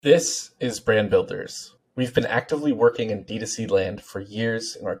This is Brand Builders. We've been actively working in D2C land for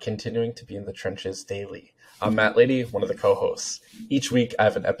years and are continuing to be in the trenches daily. I'm Matt Lady, one of the co-hosts. Each week I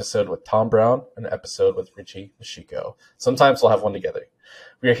have an episode with Tom Brown and an episode with Richie Mashiko. Sometimes we'll have one together.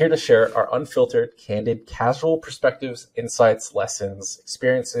 We are here to share our unfiltered, candid, casual perspectives, insights, lessons,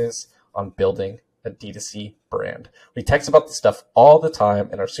 experiences on building a D2C brand. We text about this stuff all the time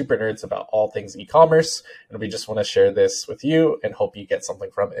and are super nerds about all things e-commerce, and we just want to share this with you and hope you get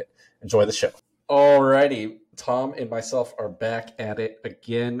something from it. Enjoy the show. Alrighty, Tom and myself are back at it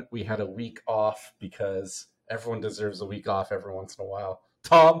again. We had a week off because everyone deserves a week off every once in a while.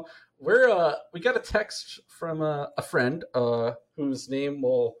 Tom, we got a text from a friend whose name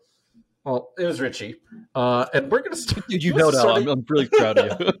it was Richie, and we're gonna start. You know that. I'm really proud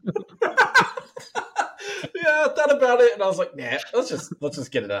of you. Yeah, I thought about it and I was like, nah, let's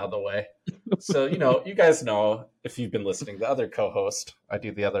just get it out of the way. So, you guys know, if you've been listening, the other co-host I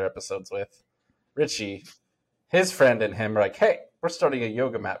do the other episodes with, Richie, his friend and him are like, hey, we're starting a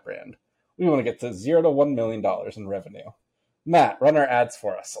yoga mat brand. We want to get to $0 to $1 million in revenue. Matt, run our ads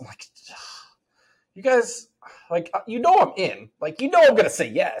for us. I'm like, you guys, like, I'm in. Like, I'm going to say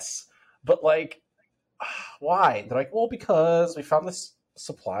yes. But, like, why? They're like, well, because we found this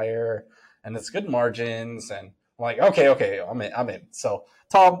supplier and it's good margins. And I'm like, okay, I'm in. So,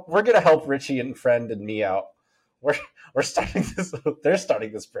 Tom, we're going to help Richie and friend and me out. We're starting this. They're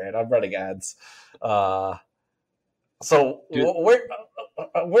starting this brand. I'm running ads. So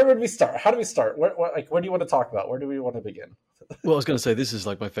where would we start? How do we start? Where do you want to talk about? Where do we want to begin? Well, I was going to say, this is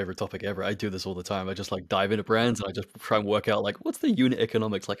like my favorite topic ever. I do this all the time. I just like dive into brands and I just try and work out like, what's the unit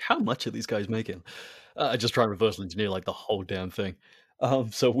economics? Like, how much are these guys making? I just try and reverse engineer like the whole damn thing.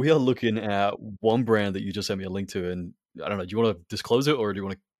 So we are looking at one brand that you just sent me a link to, and I don't know, do you want to disclose it or do you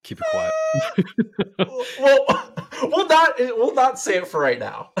want to keep it quiet? Well, we'll not say it for right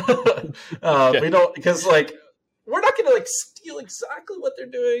now. We don't, because like we're not going to like steal exactly what they're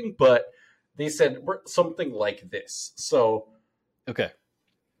doing, but they said something like this. So okay,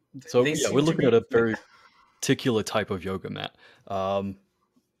 so yeah, we're looking at a very particular type of yoga mat.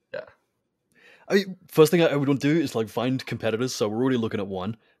 I mean, first thing I would want to do is like find competitors. So we're already looking at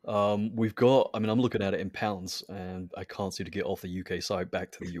one. We've got, I'm looking at it in pounds and I can't seem to get off the UK side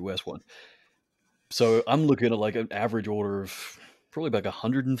back to the US one. So I'm looking at like an average order of probably about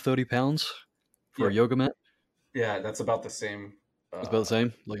 130 pounds for a yoga mat. Yeah, that's about the same. It's about the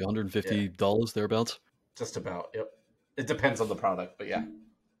same, like $150 thereabouts. Just about, yep. It depends on the product, but yeah.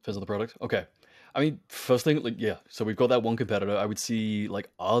 Depends on the product. Okay. I mean, first thing, like, yeah, so we've got that one competitor. I would see, like,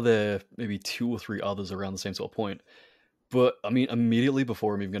 are there maybe 2 or 3 others around the same sort of point? But, I mean, immediately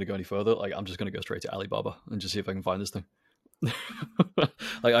before I'm even going to go any further, like, I'm just going to go straight to Alibaba and just see if I can find this thing.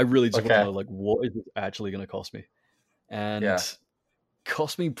 Like, I really just want to know, like, what is it actually going to cost me? And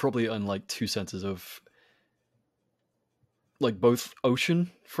cost me probably on, like, 2 cents of, like, both ocean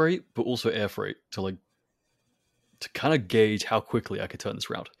freight, but also air freight to kind of gauge how quickly I could turn this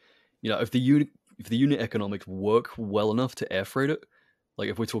around. If the unit economics work well enough to air freight it, like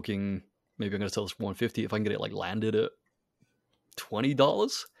if we're talking, maybe I'm going to sell this for $150, if I can get it like landed at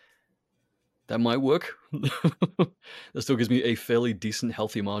 $20, that might work. That still gives me a fairly decent,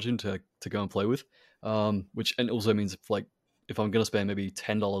 healthy margin to go and play with. Which and also means if I'm going to spend maybe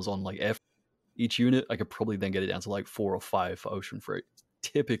 $10 on like air each unit, I could probably then get it down to like 4 or 5 for ocean freight.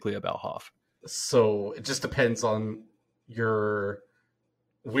 Typically about half. So it just depends on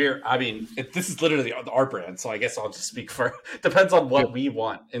this is literally our brand, so I guess I'll just speak for. Depends on what we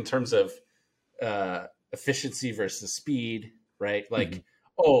want in terms of efficiency versus speed, right? Like,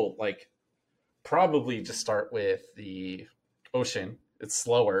 probably just start with the ocean. It's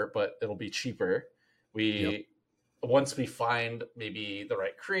slower, but it'll be cheaper. Once we find maybe the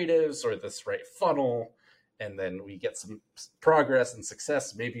right creatives or this right funnel, and then we get some progress and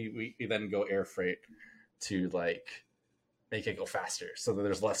success, maybe we then go air freight to like make it go faster so that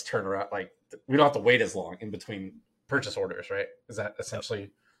there's less turnaround. Like we don't have to wait as long in between purchase orders, right? Is that essentially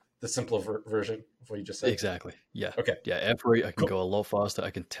the simpler version of what you just said? Exactly. Yeah. Okay. Yeah. Air freight, I can go a lot faster.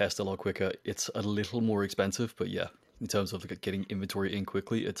 I can test a lot quicker. It's a little more expensive, but yeah, in terms of like getting inventory in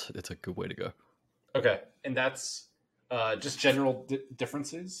quickly, it's a good way to go. Okay. And that's just general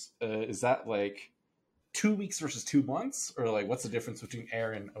differences. Is that like 2 weeks versus 2 months, or like what's the difference between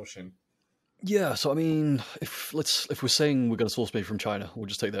air and ocean? Yeah, so I mean, if we're saying we're going to source maybe from China, we'll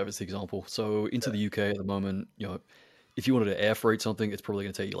just take that as the example. So into the UK at the moment, if you wanted to air freight something, it's probably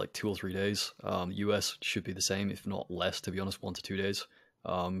going to take you like 2 or 3 days. US should be the same, if not less, to be honest, 1 to 2 days.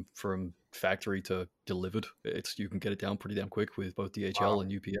 From factory to delivered, you can get it down pretty damn quick with both DHL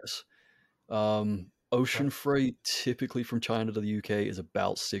and UPS. Ocean freight typically from China to the UK is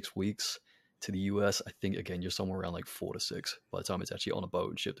about 6 weeks. To the US, I think again you're somewhere around like 4 to 6 by the time it's actually on a boat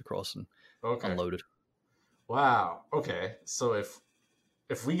and shipped across and unloaded. Wow. Okay. So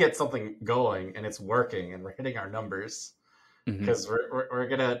if we get something going and it's working and we're hitting our numbers, because we're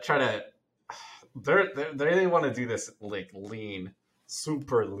gonna try to, they want to do this like lean,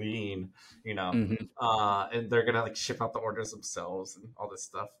 super lean, and they're gonna like ship out the orders themselves and all this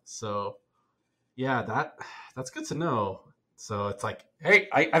stuff. So yeah, that's good to know. So it's like, hey,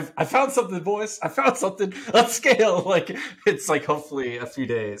 I found something, boys. I found something. Let's scale. Like it's like hopefully a few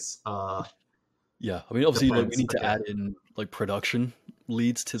days. Yeah, I mean, obviously, like we need to add in like production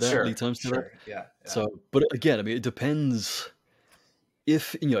leads to that, lead times to that. Yeah. So, but again, I mean, it depends.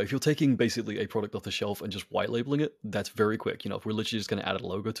 If you're taking basically a product off the shelf and just white labeling it, that's very quick. If we're literally just going to add a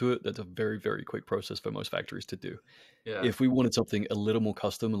logo to it, that's a very, very quick process for most factories to do. Yeah. If we wanted something a little more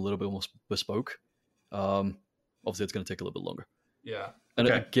custom, a little bit more bespoke, obviously it's going to take a little bit longer. Yeah. And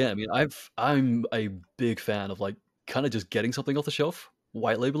again, I mean, I'm a big fan of like kind of just getting something off the shelf,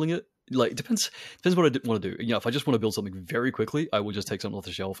 white labeling it. Like it depends what I want to do. If I just want to build something very quickly, I will just take something off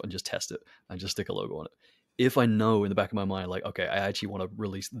the shelf and just test it and just stick a logo on it. If I know in the back of my mind, like, okay, I actually want to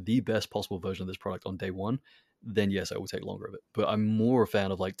release the best possible version of this product on day one, then yes, I will take longer of it. But I'm more a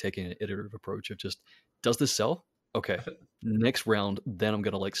fan of like taking an iterative approach of just, does this sell? Okay, next round, then I'm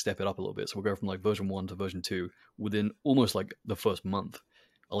going to like step it up a little bit. So we'll go from like version 1 to version 2 within almost like the first month.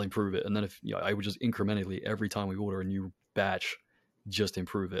 I'll improve it. And then if I would just incrementally every time we order a new batch, just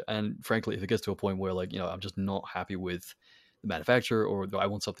improve it. And frankly, if it gets to a point where like, I'm just not happy with the manufacturer, or I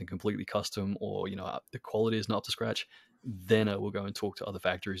want something completely custom, or the quality is not up to scratch, then I will go and talk to other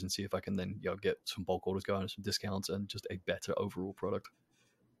factories and see if I can then get some bulk orders going and some discounts and just a better overall product.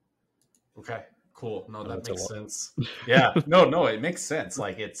 Okay, cool. No, that makes sense. Yeah, no, it makes sense.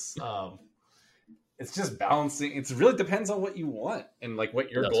 Like it's just balancing. It really depends on what you want and like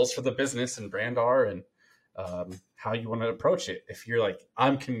what your goals for the business and brand are, and how you want to approach it. If you're like,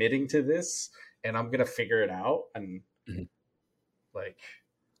 I'm committing to this and I'm gonna figure it out, and like,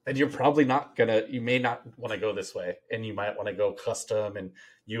 then you're probably you may not want to go this way, and you might want to go custom and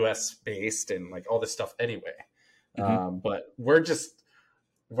US based and like all this stuff anyway. But we're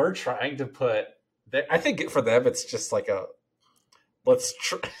trying to put, I think for them, it's just like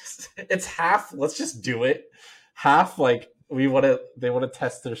it's half, let's just do it. Half like they want to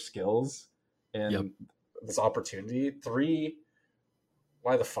test their skills and this opportunity. 3,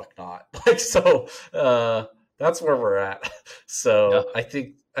 why the fuck not? Like, so, that's where we're at. So I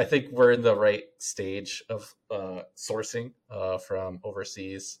think we're in the right stage of sourcing from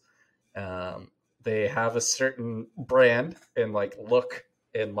overseas. They have a certain brand and like look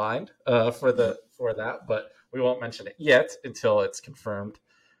in mind for that, but we won't mention it yet until it's confirmed.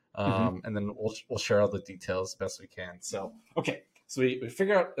 And then we'll share all the details best we can. So okay, so we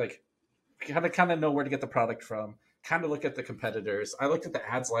figure out, like, we kind of know where to get the product from. Kind of look at the competitors. I looked at the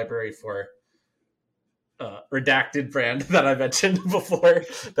ads library for redacted brand that I mentioned before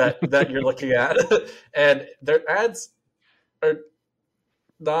that you're looking at, and their ads are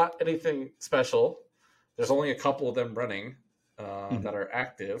not anything special. There's only a couple of them running that are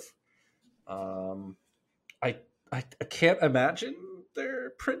active. I can't imagine they're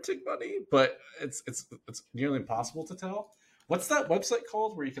printing money, but it's nearly impossible to tell. What's that website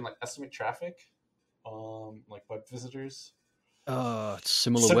called where you can like estimate traffic, like web visitors?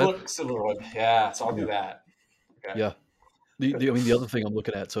 Similar web. Yeah, so I'll do that. Okay. Yeah. The other thing I'm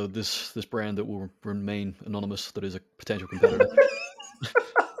looking at, so this brand that will remain anonymous, that is a potential competitor.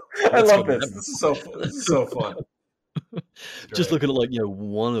 I love this. This is so fun. Just looking at like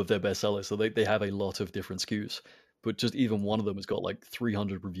one of their best sellers, so they have a lot of different SKUs, but just even one of them has got like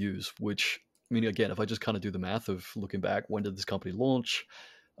 300 reviews. Which, I mean, again, if I just kind of do the math of looking back, when did this company launch?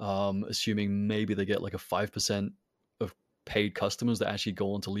 Assuming maybe they get like a 5% of paid customers that actually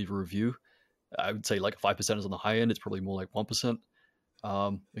go on to leave a review. I would say like 5% is on the high end. It's probably more like 1%.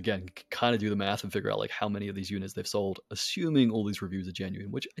 Again, kind of do the math and figure out like how many of these units they've sold, assuming all these reviews are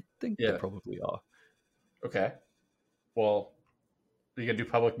genuine, which I think they probably are. Okay. Well, are you going to do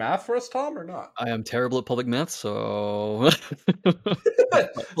public math for us, Tom, or not? I am terrible at public math, so...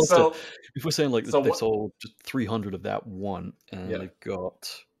 so if we're saying like they sold just 300 of that one, and they've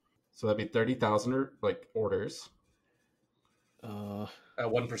got... So that'd be 30,000 like orders. At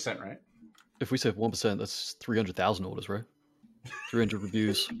 1%, right? If we say 1%, that's 300,000 orders, right? 300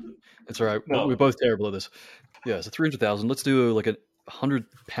 reviews. It's all right. No. We're both terrible at this. Yeah, so 300,000. Let's do like a £100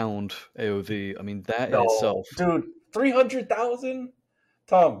 AOV. I mean, that in itself... Dude, 300,000?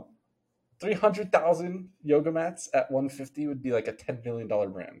 Tom, 300,000 yoga mats at 150 would be like a $10 million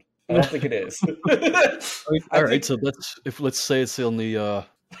brand. I don't think it is. All right, so let's say it's on the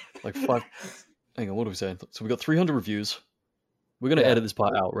like 5. Hang on, what are we saying? So we got 300 reviews. We're gonna edit this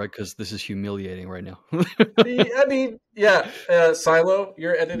part out, right? Because this is humiliating right now. I mean, yeah, Silo,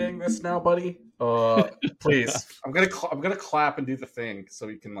 you're editing this now, buddy. Please, I'm gonna clap and do the thing so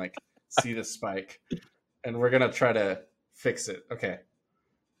we can like see the spike, and we're gonna try to fix it. Okay.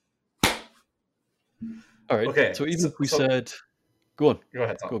 All right. Okay. So even if we said, go on. Go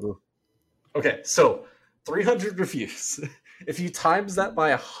ahead, Tom. Go. Okay, so 300 reviews. If you times that by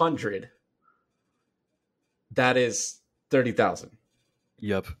 100, that is 30,000.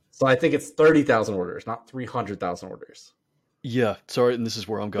 Yep. So I think it's 30,000 orders, not 300,000 orders. Yeah. Sorry, and this is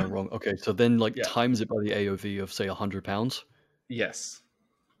where I'm going wrong. Okay, so then times it by the AOV of say £100. Yes.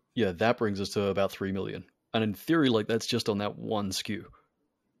 Yeah, that brings us to about 3 million. And in theory, like that's just on that one SKU.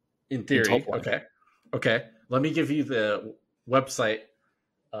 In theory, okay. Let me give you the website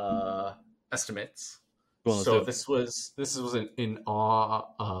estimates. So this was in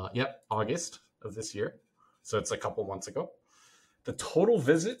August of this year. So it's a couple months ago. The total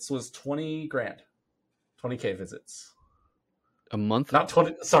visits was 20 grand. 20K visits. A month? Not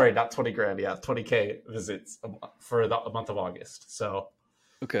 20 grand. Yeah, 20K visits for the month of August. So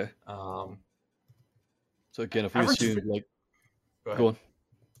okay. So again, if we assume go on.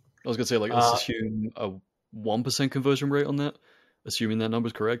 I was gonna say let's assume a 1% conversion rate on that, assuming that number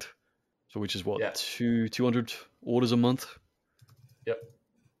is correct. So which is what 200 orders a month. Yep.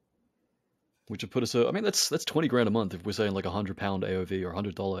 Which would put us I mean that's 20 grand a month if we're saying like £100 AOV or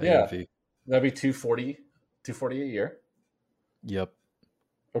 $100 AOV. That'd be 240 a year. Yep.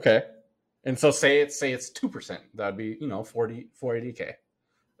 Okay. And so say it's 2%. That'd be 480K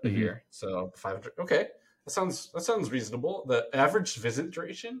a year. So 500. Okay. That sounds reasonable. The average visit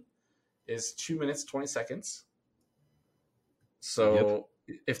duration is 2 minutes 20 seconds. So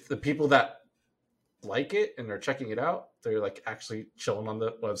if the people that like it and are checking it out, they're like actually chilling on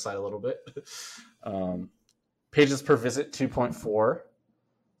the website a little bit. Pages per visit 2.4.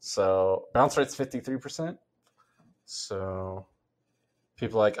 So bounce rate's 53%. So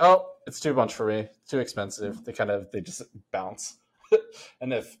people are like, oh, it's too much for me, too expensive. They just bounce.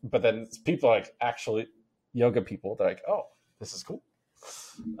 But then people like actually yoga people, they're like, oh, this is cool.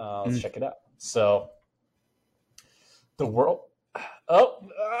 Let's check it out. So the world. Oh,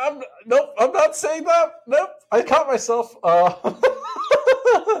 nope, I'm not saying that. Nope, I caught myself. I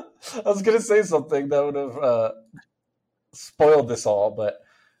was going to say something that would have spoiled this all, but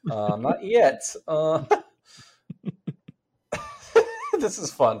not yet. This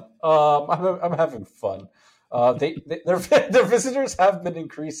is fun. I'm having fun. Their visitors have been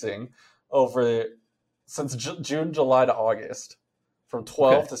increasing since June, July to August, from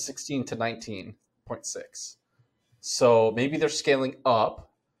 12 to 16 to 19.6. So maybe they're scaling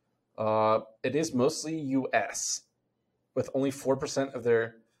up. It is mostly US, with only 4% of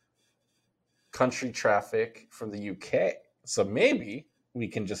their country traffic from the UK. So maybe we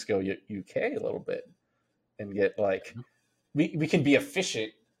can just go UK a little bit and get we can be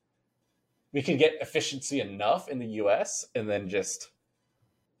efficient. We can get efficiency enough in the US and then just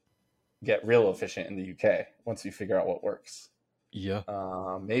get real efficient in the UK once we figure out what works. Yeah.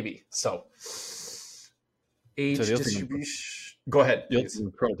 Maybe. So age distribution. Go ahead. The other thing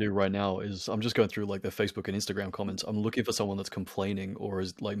I'm trying to do right now is I'm just going through like the Facebook and Instagram comments. I'm looking for someone that's complaining or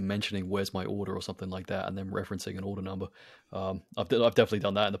is like mentioning where's my order or something like that, and then referencing an order number. I've definitely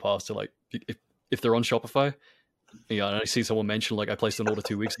done that in the past. To like if they're on Shopify, and I see someone mention like I placed an order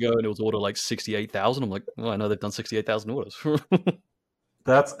 2 weeks ago and it was order like 68,000. I'm like, oh, I know they've done 68,000 orders.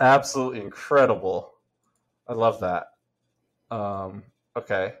 That's absolutely incredible. I love that.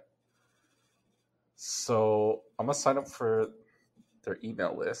 Okay. So I'm gonna sign up for their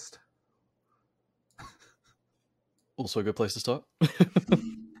email list. Also a good place to start.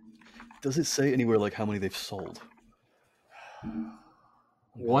 Does it say anywhere like how many they've sold?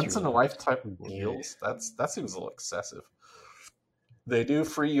 Once in a lifetime deals. That seems a little excessive. They do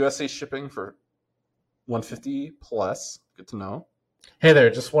free USA shipping for $150 plus. Good to know. Hey there,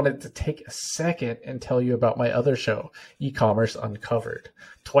 just wanted to take a second and tell you about my other show, E-Commerce Uncovered.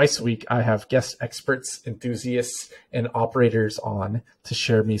 Twice a week, I have guest experts, enthusiasts, and operators on to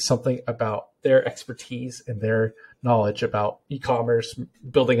share me something about their expertise and their knowledge about e-commerce,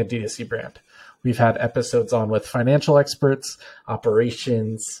 building a D2C brand. We've had episodes on with financial experts,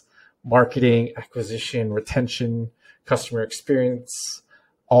 operations, marketing, acquisition, retention, customer experience,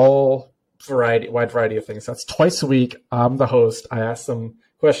 wide variety of things. That's twice a week. I'm the host. I ask them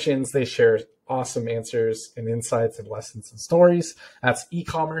questions. They share awesome answers and insights and lessons and stories. That's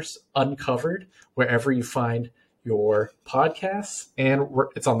E-Commerce Uncovered, wherever you find your podcasts, and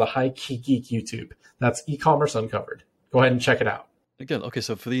it's on the High Key Geek YouTube. That's e-commerce uncovered. Go ahead and check it out. Again, okay,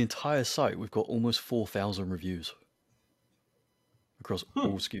 so for the entire site, we've got almost 4,000 reviews across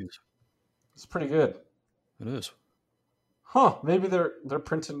all SKUs. It's pretty good. It is. Huh? Maybe they're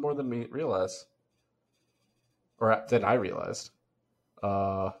printing more than we realize, or than I realized.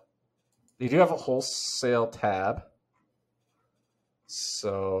 They do have a wholesale tab,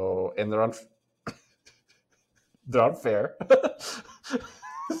 so and they're unfair.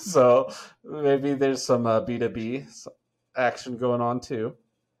 So maybe there's some B2B action going on too.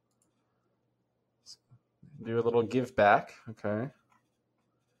 Do a little give back. Okay.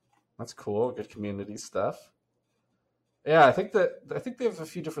 That's cool. Good community stuff. Yeah, I think they have a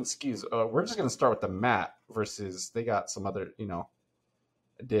few different SKUs. We're just gonna start with the mat versus they got some other,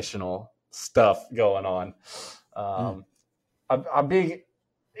 additional stuff going on. I'm being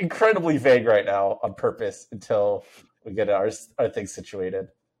incredibly vague right now on purpose until we get our things situated.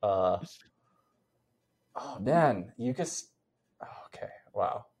 Oh man, you just okay.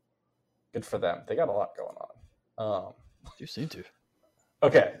 Wow, good for them. They got a lot going on. You seem to.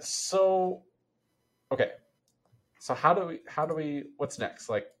 Okay, so how do we what's next?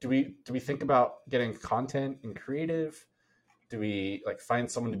 Like, do we think about getting content and creative? Do we like find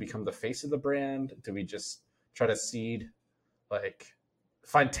someone to become the face of the brand? Do we just try to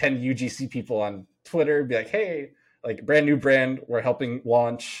find 10 UGC people on Twitter, be like, hey, like brand new brand, we're helping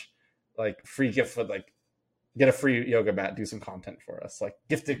launch, like free gift for like get a free yoga mat, do some content for us, like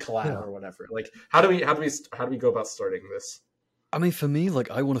gifted collab or whatever. Like how do we go about starting this? I mean, for me, like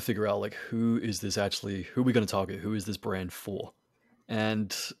I want to figure out like who are we going to target? Who is this brand for?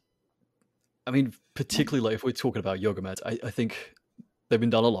 And I mean, particularly like if we're talking about yoga mats, I think they've been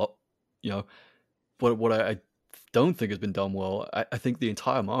done a lot, but what I don't think has been done well, I think the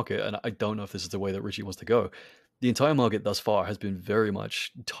entire market, and I don't know if this is the way that Richie wants to go, the entire market thus far has been very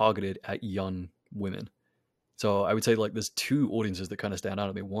much targeted at young women. So I would say like there's two audiences that kind of stand out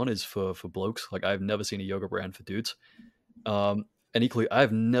to me. One is for blokes. Like I've never seen a yoga brand for dudes. And equally,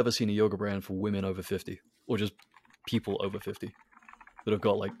 I've never seen a yoga brand for women over 50 or just people over 50 that have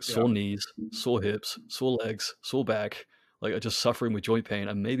got like sore knees, sore hips, sore legs, sore back, like are just suffering with joint pain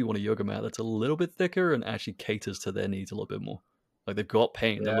and maybe want a yoga mat that's a little bit thicker and actually caters to their needs a little bit more. Like they've got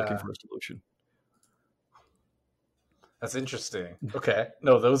pain, they're looking for a solution. That's interesting. Okay.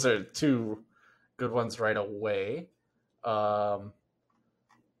 No, those are two good ones right away.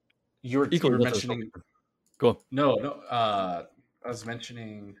 You were mentioning. Go on. No. I was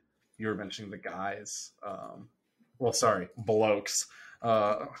mentioning. You were mentioning the guys. Blokes.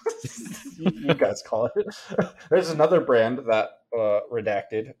 You guys call it. There's another brand that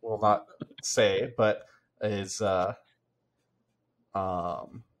redacted will not say, but is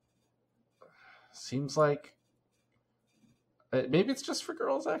seems like maybe it's just for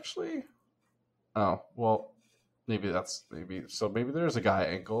girls actually. Oh well, maybe there's a guy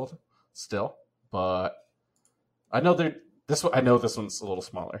angled still, but I know this one's a little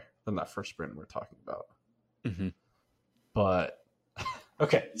smaller than that first brand we're talking about. Mm-hmm. But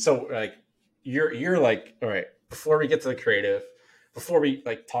okay, so like you're like, all right, before we get to the creative, before we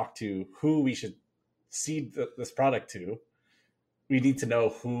like talk to who we should seed this product to, we need to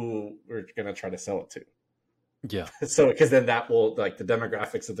know who we're gonna try to sell it to. Yeah. So because then that will like the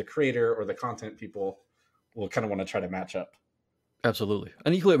demographics of the creator or the content people will kind of want to try to match up. Absolutely.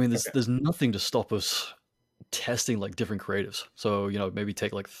 And equally, I mean, there's nothing to stop us testing like different creatives. So, maybe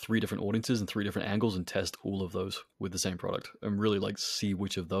take like 3 different audiences and 3 different angles and test all of those with the same product and really like see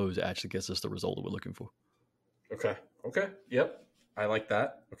which of those actually gets us the result that we're looking for. Okay. Yep. I like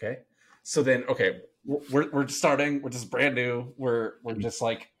that. Okay. So then, we're starting, we're just brand new. We're just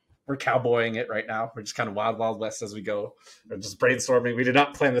like, we're cowboying it right now. We're just kind of wild west as we go. We're just brainstorming. We did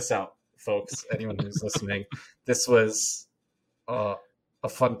not plan this out, folks. Anyone who's listening, this was a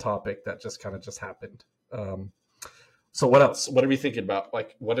fun topic that just happened. So what else? What are we thinking about?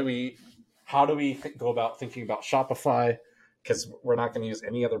 Like, how do we go about thinking about Shopify? Because we're not going to use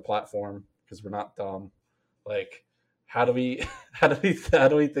any other platform because we're not dumb. Like, how do we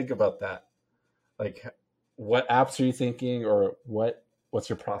think about that? Like, what apps are you thinking, or what's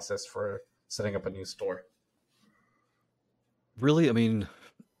your process for setting up a new store? Really, I mean,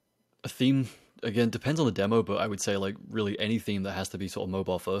 a theme again depends on the demo, but I would say like really any theme that has to be sort of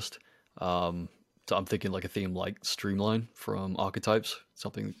mobile first. So I'm thinking like a theme like Streamline from Archetypes,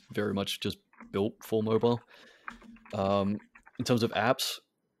 something very much just built for mobile. In terms of apps,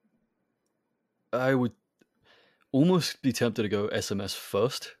 I would almost be tempted to go SMS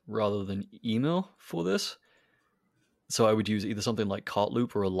first rather than email for this. So I would use either something like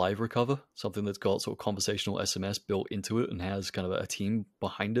Cartloop or a Live Recover, something that's got sort of conversational SMS built into it and has kind of a team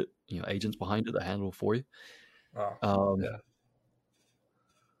behind it, agents behind it that handle for you. Oh, Yeah.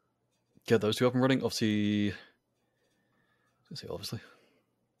 Get those two up and running. Obviously.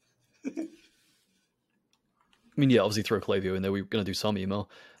 I mean, yeah, obviously throw Klaviyo in there. We're going to do some email.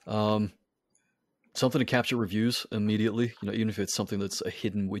 Something to capture reviews immediately. Even if it's something that's a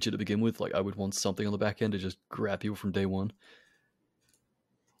hidden widget to begin with, like I would want something on the back end to just grab people from day one.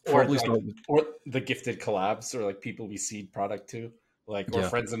 Or the gifted collabs, or like people we seed product to, or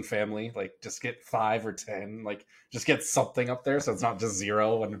friends and family. Like just get 5 or 10. Like just get something up there, so it's not just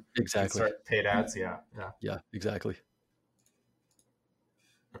 0 and start paid ads. Yeah, exactly.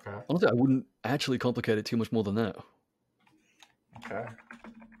 Okay. Honestly, I wouldn't actually complicate it too much more than that. Okay.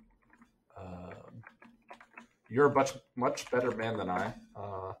 You're a much better man than I.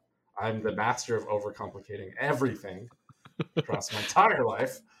 I'm the master of overcomplicating everything across my entire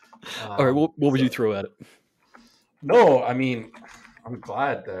life. All right, what would you throw at it? No, I mean, I'm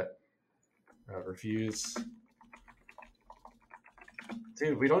glad that reviews.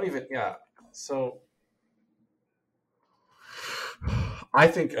 Dude, we don't even. Yeah. So I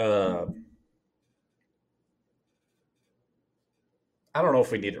think. I don't know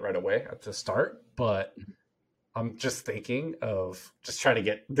if we need it right away at the start, but I'm just thinking of just trying to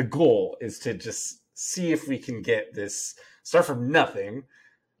get, the goal is to just see if we can get this, start from nothing,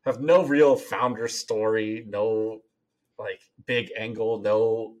 have no real founder story, no like big angle,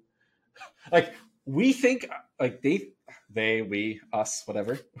 no, like we think like we, us,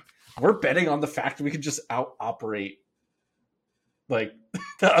 whatever, we're betting on the fact that we could just out operate like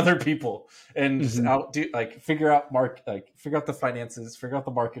the other people and just outdo, like figure out the finances, figure out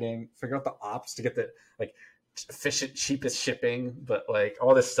the marketing, figure out the ops to get the like efficient, cheapest shipping, but like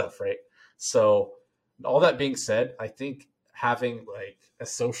all this stuff, right? So all that being said, I think having like a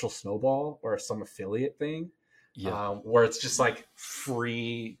social snowball or some affiliate thing, where it's just like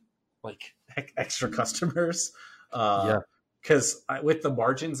free, like extra customers, because with the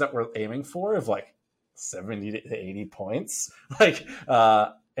margins that we're aiming for of like 70 to 80 points,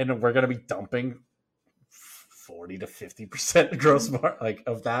 and we're going to be dumping 40 to 50% gross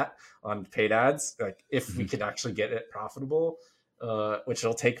of that on paid ads. Like if we can actually get it profitable, which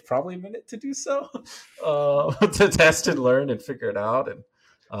it'll take probably a minute to do so, to test and learn and figure it out. And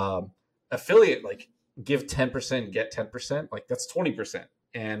affiliate, like give 10%, get 10%, like that's 20%.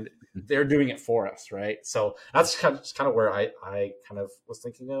 And they're doing it for us, right? So that's kind of where I kind of was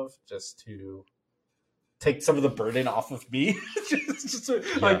thinking of, just to take some of the burden off of me, just to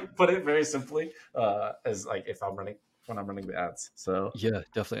like put it very simply, as like when I'm running the ads. So yeah,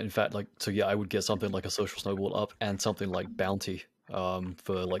 definitely. In fact, I would get something like a social snowball up and something like Bounty for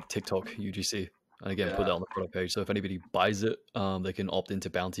like TikTok UGC, and again put that on the product page. So if anybody buys it, they can opt into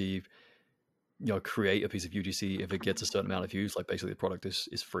Bounty, create a piece of UGC. If it gets a certain amount of views, like basically the product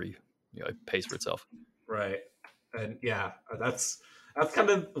is free, it pays for itself. Right. And that's kind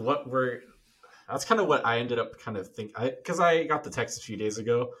of what I ended up kind of thinking, because I got the text a few days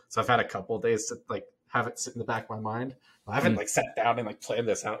ago, so I've had a couple of days to like have it sit in the back of my mind. I haven't like sat down and like planned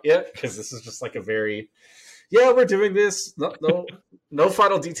this out yet, because this is just like a very, we're doing this, no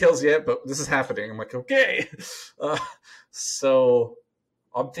final details yet, but this is happening. I'm like, okay. So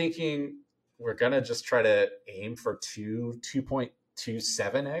I'm thinking we're gonna just try to aim for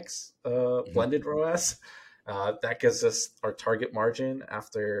 2.27x blended ROAS. That gives us our target margin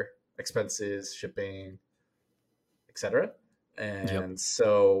after expenses, shipping, etc. And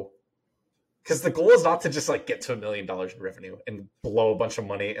so, because the goal is not to just like get to $1 million in revenue and blow a bunch of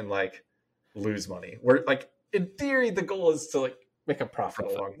money and like lose money. We're like, in theory, the goal is to like make a profit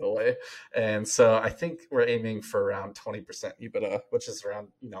along the way. And so I think we're aiming for around 20% EBITDA, which is around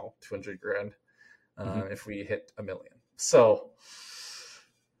 200 grand if we hit $1 million. So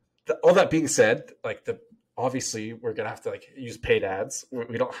all that being said, like obviously we're gonna have to like use paid ads.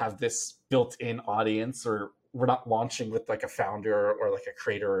 We don't have this built-in audience, or we're not launching with like a founder or like a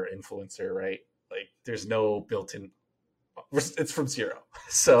creator or influencer, right? Like there's no built-in, it's from zero.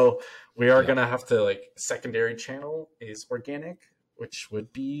 So we are gonna have to, like, secondary channel is organic, which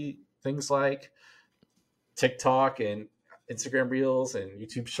would be things like TikTok and Instagram Reels and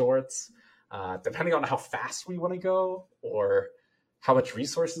YouTube Shorts, depending on how fast we want to go or how much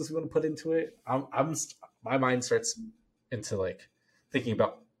resources we want to put into it. My mind starts into like thinking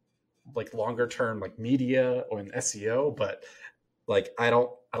about like longer term, like media or an SEO, but like I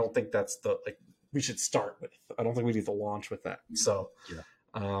don't think that's the like we should start with. I don't think we need to launch with that. So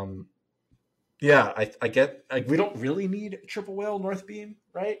I get, like, we don't really need Triple Whale North Beam,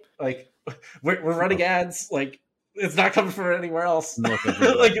 right? Like we're running ads like It's not coming from anywhere else. Not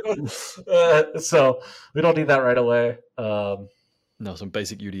coming from So we don't need that right away. No, some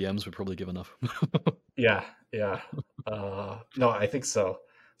basic UDMs would probably give enough. Yeah. No, I think so.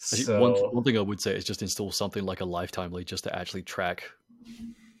 Actually, one thing I would say is just install something like a Lifetimely just to actually track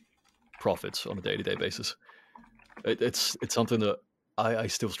profits on a day-to-day basis. It's something that I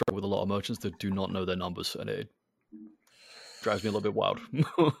still struggle with a lot of merchants that do not know their numbers, and it drives me a little bit wild.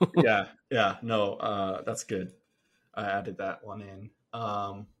 Yeah. No, that's good. I added that one in.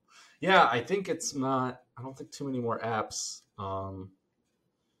 Yeah, I think it's not. I don't think too many more apps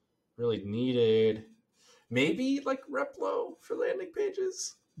really needed. Maybe like Replo for landing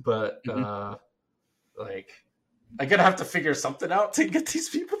pages, but like I'm gonna have to figure something out to get these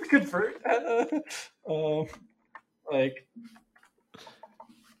people to convert. Like,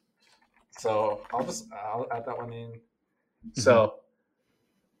 so I'll add that one in. So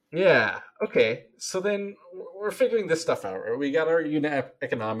yeah, okay. So then we're figuring this stuff out. Right? We got our unit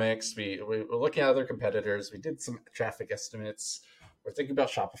economics. We're looking at other competitors. We did some traffic estimates. We're thinking about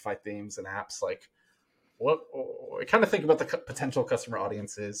Shopify themes and apps. Like, what we kind of think about the potential customer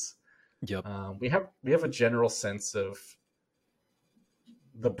audiences. Yep. We have a general sense of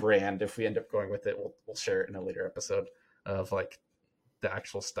the brand. If we end up going with it, we'll share it in a later episode of like the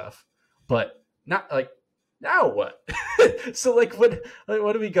actual stuff. But not like now what? So like what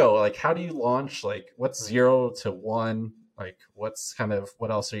do we go? Like how do you launch? Like what's 0 to 1? Like what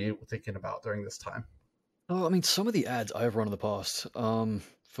else are you thinking about during this time? Oh, I mean, some of the ads I've run in the past,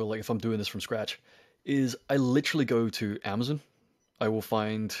 for like if I'm doing this from scratch, is I literally go to Amazon. I will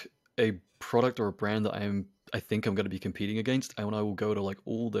find a product or a brand that I think I'm going to be competing against, and I will go to like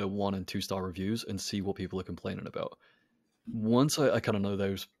all their 1 and 2 star reviews and see what people are complaining about. Once I kind of know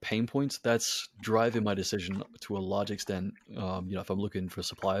those pain points, that's driving my decision to a large extent. If I'm looking for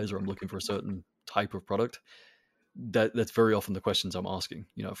suppliers or I'm looking for a certain type of product, that's very often the questions I'm asking.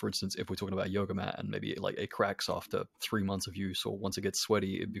 For instance, if we're talking about yoga mat and maybe like it cracks after 3 months of use, or once it gets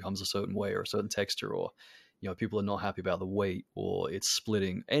sweaty, it becomes a certain way or a certain texture, or people are not happy about the weight or it's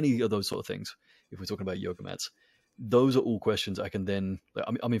splitting, any of those sort of things. If we're talking about yoga mats, those are all questions I can then,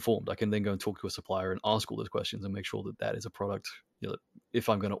 I'm informed. I can then go and talk to a supplier and ask all those questions and make sure that is a product, if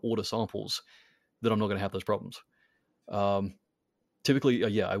I'm going to order samples, that I'm not going to have those problems.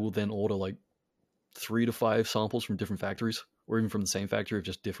 Typically, I will then order like 3 to 5 samples from different factories, or even from the same factory of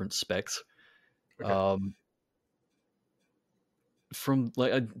just different specs. Okay. From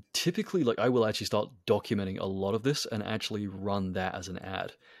like typically, like I will actually start documenting a lot of this and actually run that as an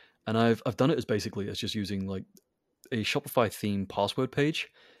ad. And I've done it as basically as just using like a Shopify theme password page,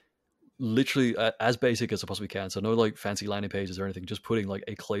 literally as basic as I possibly can. So no like fancy landing pages or anything, just putting like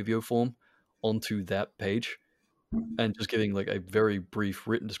a Klaviyo form onto that page and just giving like a very brief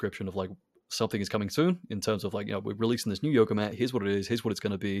written description of like something is coming soon in terms of like, we're releasing this new yoga mat. Here's what it is. Here's what it's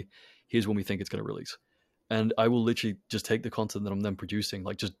going to be. Here's when we think it's going to release. And I will literally just take the content that I'm then producing,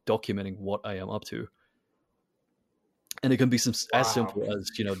 like just documenting what I am up to. And it can be as simple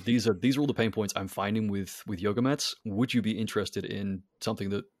as, these are all the pain points I'm finding with yoga mats. Would you be interested in something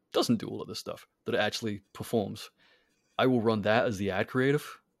that doesn't do all of this stuff, that actually performs? I will run that as the ad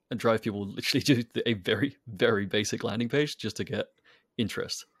creative and drive people literally to a very, very basic landing page just to get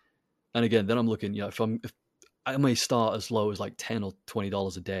interest. And again, then I'm looking, if I may start as low as like $10 or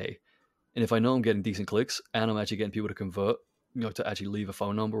 $20 a day. And if I know I'm getting decent clicks and I'm actually getting people to convert, to actually leave a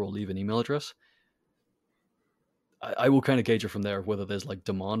phone number or leave an email address, I will kind of gauge it from there, whether there's like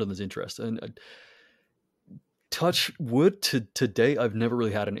demand and there's interest. And touch wood, to date, I've never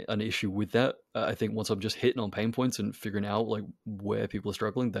really had an issue with that. I think once I'm just hitting on pain points and figuring out like where people are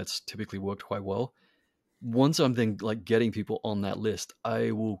struggling, that's typically worked quite well. Once I'm then like getting people on that list,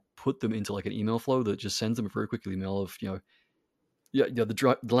 I will put them into like an email flow that just sends them a very quick email of,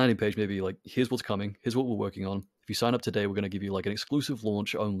 the landing page, maybe like, here's what's coming, here's what we're working on. If you sign up today, we're going to give you like an exclusive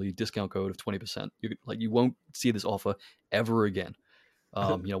launch only discount code of 20%. You won't see this offer ever again.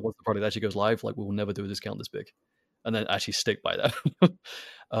 Once the product actually goes live, like we'll never do a discount this big, and then actually stick by that.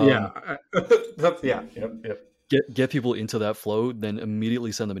 Yep. Get people into that flow, then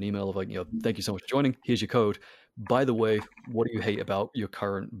immediately send them an email of like, thank you so much for joining. Here's your code. By the way, what do you hate about your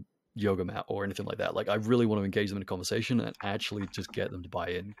current yoga mat or anything like that? Like, I really want to engage them in a conversation and actually just get them to buy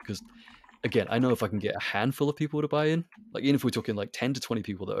in. Because again, I know if I can get a handful of people to buy in, like even if we're talking like 10 to 20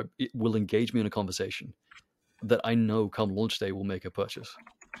 people that will engage me in a conversation, that I know come launch day will make a purchase.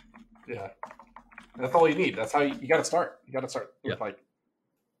 Yeah. That's all you need. That's how you got to start. You got to start with like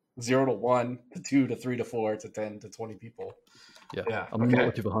 0 to 1 to 2 to 3 to 4 to 10 to 20 people. Yeah. I'm not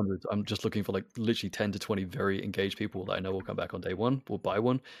looking for hundreds. I'm just looking for like literally 10 to 20 very engaged people that I know will come back on day one, will buy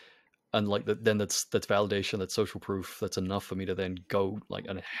one. and like then that's validation, that's social proof, that's enough for me to then go like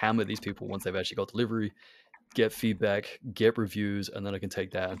and hammer these people once they've actually got delivery, get feedback, get reviews, and then I can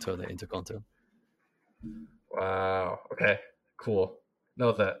take that and turn that into content. Wow. Okay. Cool.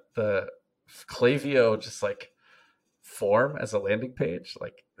 No, the Klaviyo just like form as a landing page,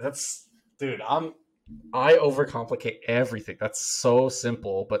 like that's, dude, I overcomplicate everything. That's so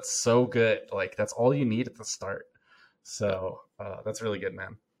simple but so good. Like that's all you need at the start. So that's really good,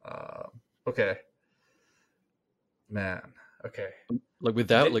 man. Okay, man. Okay. Like with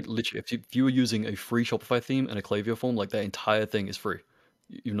that, like literally, if you were using a free Shopify theme and a Klaviyo form, like that entire thing is free.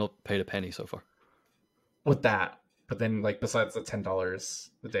 You've not paid a penny so far. With that, but then like besides the $10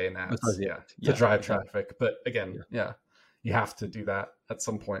 a day in ads, Yeah, to drive exactly. traffic. But again, yeah, you have to do that at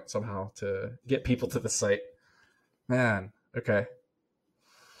some point somehow to get people to the site. Man, okay.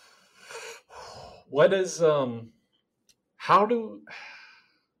 What is how do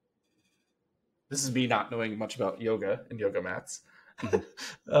this is me not knowing much about yoga and yoga mats.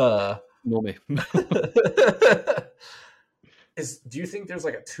 Nor me. Do you think there's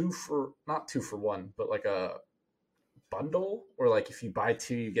like a not 2 for 1, but like a bundle, or like if you buy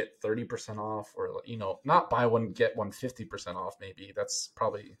 2 you get 30% off, or not buy 1 get 1 50% off? Maybe that's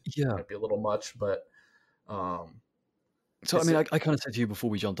probably might be a little much, but so I mean, I kind of said to you before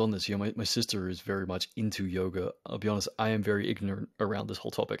we jumped on this, my sister is very much into yoga. I'll be honest, I am very ignorant around this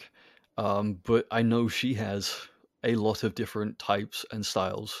whole topic, but I know she has a lot of different types and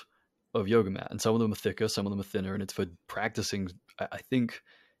styles of yoga mat, and some of them are thicker, some of them are thinner, and it's for practicing, I think,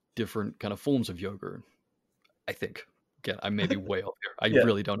 different kind of forms of yoga. I think. Again, I may be way off here. I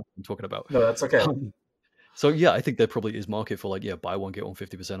really don't know what I'm talking about. No, that's okay. So yeah, I think there probably is market for like, buy one get one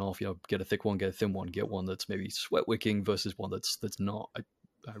 50% off. Get a thick one, get a thin one, get one that's maybe sweat wicking versus one that's not. I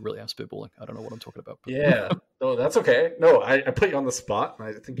really am spitballing. I don't know what I'm talking about. But. Yeah, no, that's okay. No, I put you on the spot, and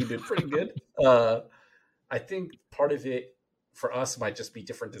I think you did pretty good. I think part of it for us might just be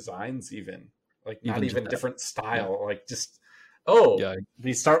different designs, even like not even different style. Like just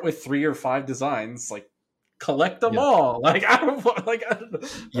we start with 3 or 5 designs, like collect them all. Like I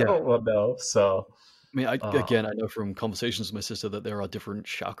don't know. So I mean, again, I know from conversations with my sister that there are different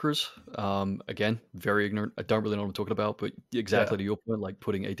chakras. Again, very ignorant. I don't really know what I'm talking about, but exactly to your point, like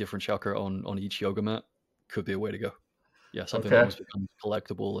putting a different chakra on each yoga mat could be a way to go. Yeah, something that almost becomes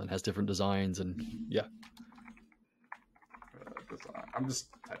collectible and has different designs, and I'm just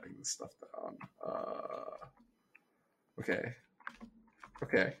typing this stuff down.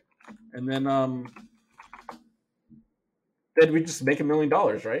 Okay, and then we just make $1 million,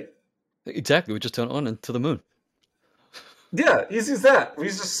 right? Exactly. We just turn it on and to the moon. Yeah, easy as that. We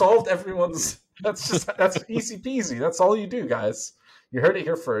just solved everyone's. That's easy peasy. That's all you do, guys. You heard it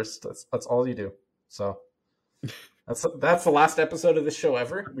here first. That's all you do. So that's the last episode of this show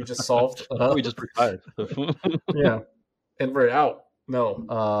ever. We just solved. We just retired. Yeah, and we're out.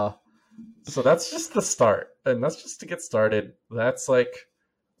 No. So that's just the start, and that's just to get started. That's like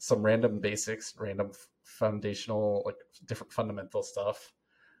some random basics, random foundational, like different fundamental stuff.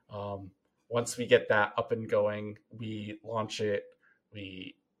 Once we get that up and going, we launch it,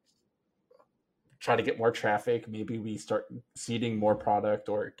 we try to get more traffic. Maybe we start seeding more product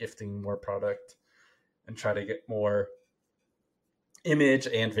or gifting more product and try to get more image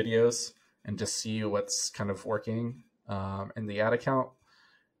and videos and just see what's kind of working in the ad account.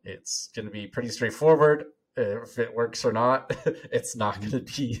 It's going to be pretty straightforward. If it works or not, it's not going to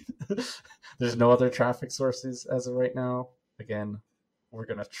be. There's no other traffic sources as of right now. Again, we're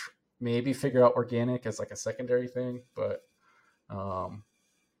going to maybe figure out organic as like a secondary thing, but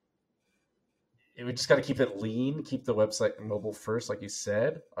we just got to keep it lean, keep the website and mobile first, like you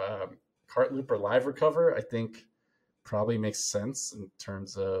said. Cart loop or live recover, I think probably makes sense in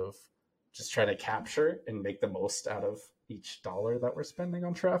terms of just trying to capture and make the most out of each dollar that we're spending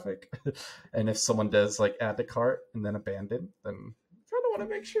on traffic. And if someone does like add to cart and then abandon, then kind of want to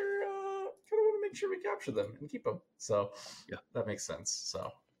make sure we capture them and keep them. So that makes sense. So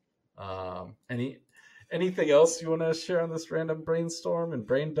anything else you want to share on this random brainstorm and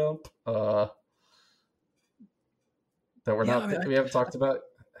brain dump that we haven't talked about?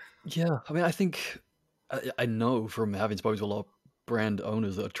 Yeah, I mean, I think I know from having spoken to a lot of brand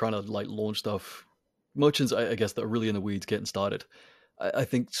owners that are trying to like launch stuff, merchants, I guess, that are really in the weeds getting started. I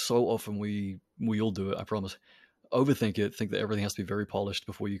think so often we all do it, I promise. Overthink it, think that everything has to be very polished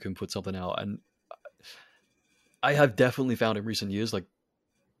before you can put something out. And I have definitely found in recent years, like,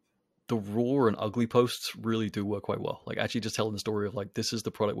 the raw and ugly posts really do work quite well. Like actually just telling the story of like, this is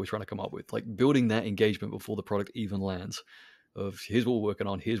the product we're trying to come up with, like building that engagement before the product even lands, of here's what we're working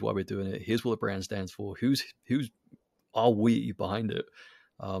on, here's why we're doing it, here's what the brand stands for, who's are we behind it.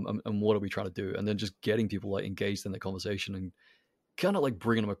 and what are we trying to do? And then just getting people like engaged in the conversation and kind of like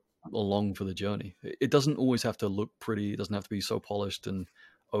bringing them along for the journey. It doesn't always have to look pretty. It doesn't have to be so polished and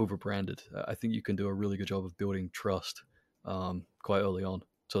over branded. I think you can do a really good job of building trust quite early on,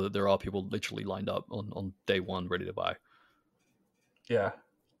 so that there are people literally lined up on day one ready to buy. Yeah.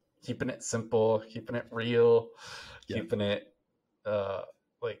 Keeping it simple, keeping it real, Yeah. keeping it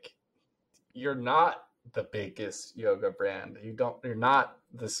like you're not the biggest yoga brand. You're not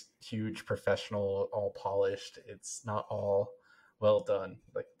this huge professional, all polished. It's not all well done.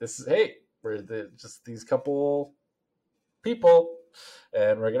 Like this is, hey, we're just these couple people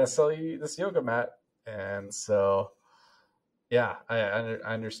and we're gonna sell you this yoga mat. And so yeah, I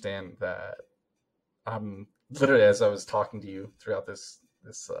understand that. Literally, as I was talking to you throughout this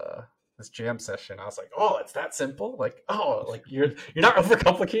jam session, I was like, oh, it's that simple. Like, oh, like you're not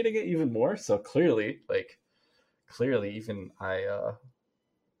overcomplicating it even more. So clearly even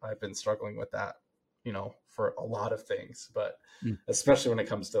I've been struggling with that, for a lot of things, but especially when it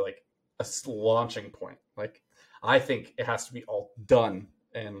comes to like a launching point. Like I think it has to be all done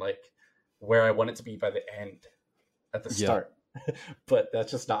and like where I want it to be by the end at the start. But that's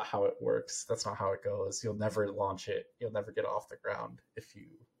just not how it works. That's not how it goes. You'll never launch it. You'll never get off the ground if you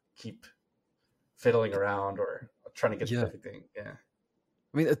keep fiddling around or trying to get everything. Yeah.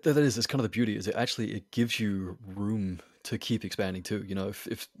 I mean, it's kind of the beauty is it gives you room to keep expanding too.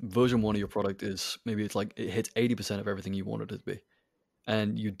 If version 1 of your product is maybe it's like it hits 80% of everything you wanted it to be,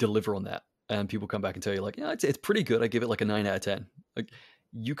 and you deliver on that, and people come back and tell you like, yeah, it's pretty good. I give it like a 9 out of 10. Like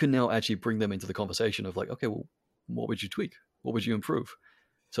you can now actually bring them into the conversation of like, okay, well, what would you tweak? What would you improve?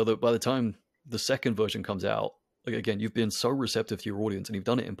 So that by the time the second version comes out, like again, you've been so receptive to your audience and you've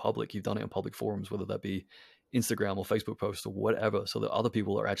done it in public. You've done it in public forums, whether that be Instagram or Facebook posts or whatever, so that other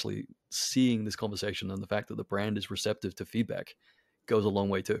people are actually seeing this conversation, and the fact that the brand is receptive to feedback goes a long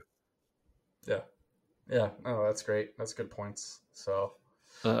way too. Yeah. Oh, that's great. That's good points. So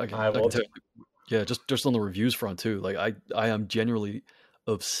I can tell you, just on the reviews front too. Like I am genuinely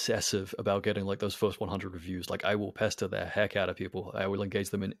obsessive about getting like those first 100 reviews. Like I will pester the heck out of people. I will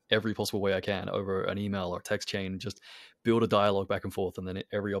engage them in every possible way I can over an email or text chain, just build a dialogue back and forth. And then at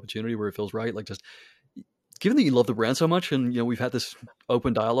every opportunity where it feels right, like just given that you love the brand so much and we've had this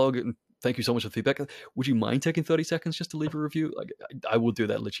open dialogue and thank you so much for the feedback, would you mind taking 30 seconds just to leave a review? Like I will do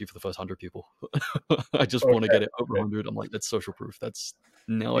that literally for the first 100 people. I just want to get it over 100. I'm like, that's social proof. That's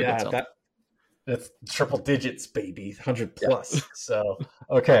now I got something. That's triple digits, baby, 100 plus. Yeah. So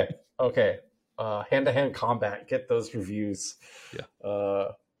okay. Hand-to-hand combat. Get those reviews. Yeah.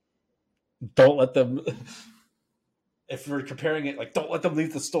 Don't let them. If we're comparing it, like, don't let them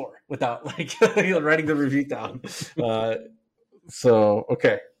leave the store without like writing the review down. So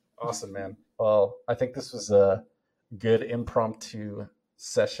okay, awesome, man. Well, I think this was a good impromptu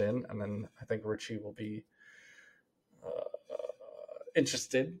session, and then I think Richie will be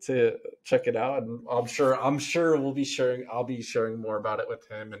interested to check it out, and I'm sure I'll be sharing more about it with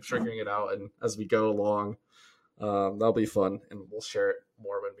him and figuring it out, and as we go along, that'll be fun, and we'll share it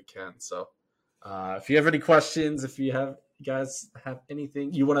more when we can. So if you have any questions, if you guys have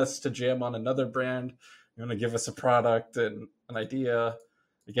anything you want us to jam on another brand, you want to give us a product and an idea,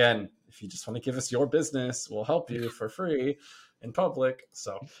 again, if you just want to give us your business, we'll help you for free in public.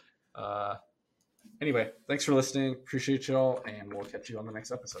 So anyway, thanks for listening. Appreciate you all, and we'll catch you on the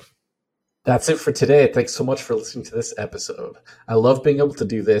next episode. That's it for today. Thanks so much for listening to this episode. I love being able to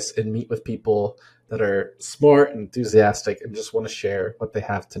do this and meet with people that are smart and enthusiastic and just want to share what they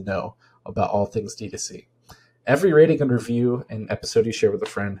have to know about all things D2C. Every rating and review and episode you share with a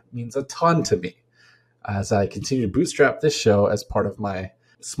friend means a ton to me as I continue to bootstrap this show as part of my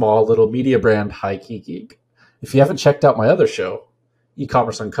small little media brand, High Key Geek. If you haven't checked out my other show,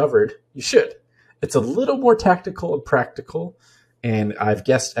 E-Commerce Uncovered, you should. It's a little more tactical and practical, and I've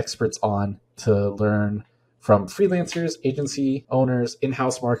guest experts on to learn from freelancers, agency owners,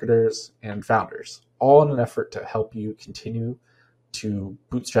 in-house marketers, and founders, all in an effort to help you continue to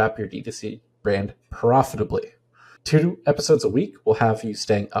bootstrap your D2C brand profitably. 2 episodes a week will have you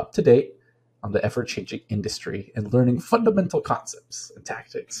staying up to date on the ever-changing industry and learning fundamental concepts and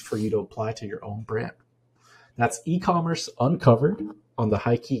tactics for you to apply to your own brand. That's E-Commerce Uncovered on the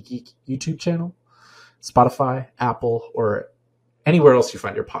High Key Geek YouTube channel, Spotify, Apple, or anywhere else you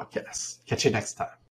find your podcasts. Catch you next time.